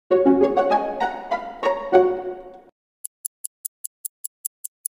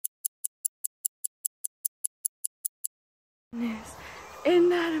Isn't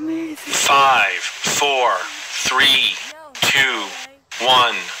that amazing? 5, 4, 3, 2,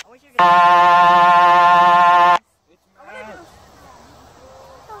 1.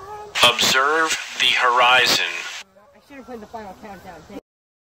 Observe the horizon. I should have played the final countdown.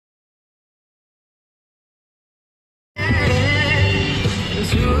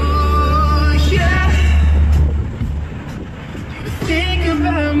 Think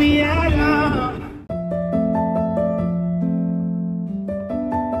about me, I know.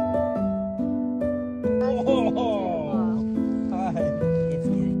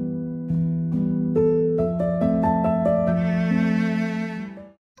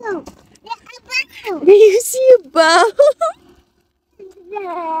 Do you see a boat?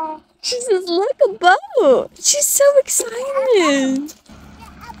 She says, look, a boat. She's so excited.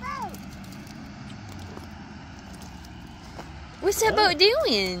 What's that boat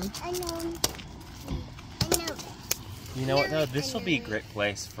doing? I know. You know what though? This will be a great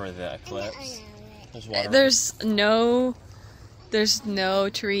place for the eclipse. There's water. There's no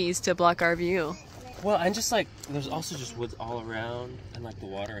trees to block our view. Well, and just like, there's also just woods all around, and like the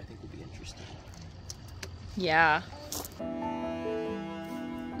water I think would be interesting. Yeah.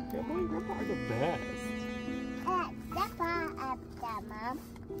 Grandma and Grandpa are the best. Mom.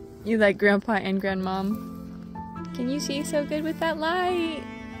 You like Grandpa and Grandmom? Can you see so good with that light?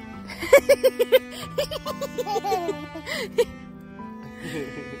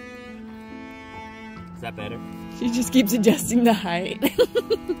 Is that better? She just keeps adjusting the height.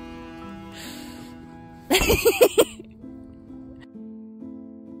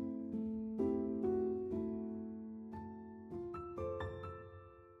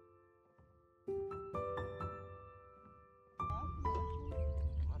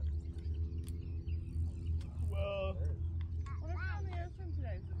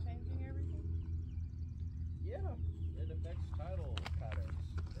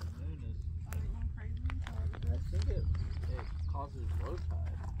 I think it causes low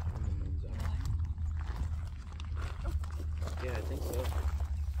tide when the moon's out. Yeah, I think so.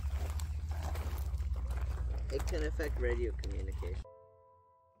 It can affect radio communication.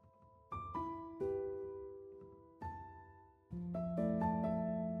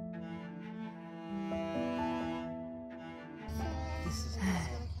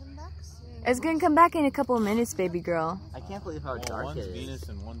 It's gonna come back in a couple of minutes, baby girl. I can't believe how dark one's it is. Venus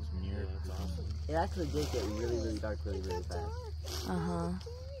and one's Mirror. It's awesome. It actually did get really, really dark really, really fast. Uh-huh.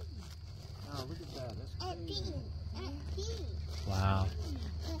 Oh, look at that. That's crazy. Wow.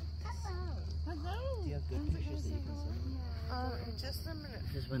 Hello. Do you have good pictures that you can send? Just a minute.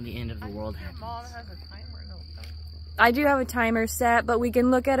 This is when the end of the world happens. Mom has a timer. No, I do have a timer set, but we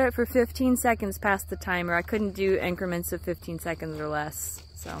can look at it for 15 seconds past the timer. I couldn't do increments of 15 seconds or less,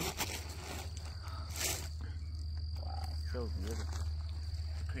 so. So beautiful.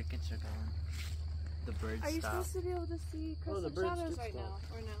 The crickets are going. The birds Are you stop. supposed to be able to see Crystal Shadows right now,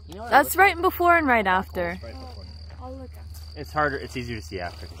 or no? You know what That's right before and right after. Right before. I'll look at it. It's harder. It's easier to see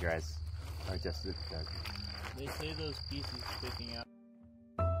after because your eyes are adjusted. They say those pieces sticking out.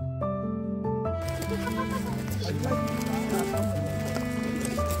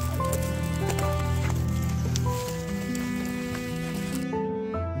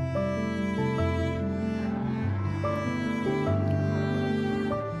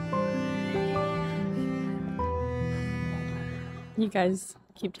 You guys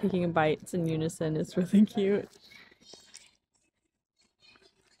keep taking bites in unison. It's really cute.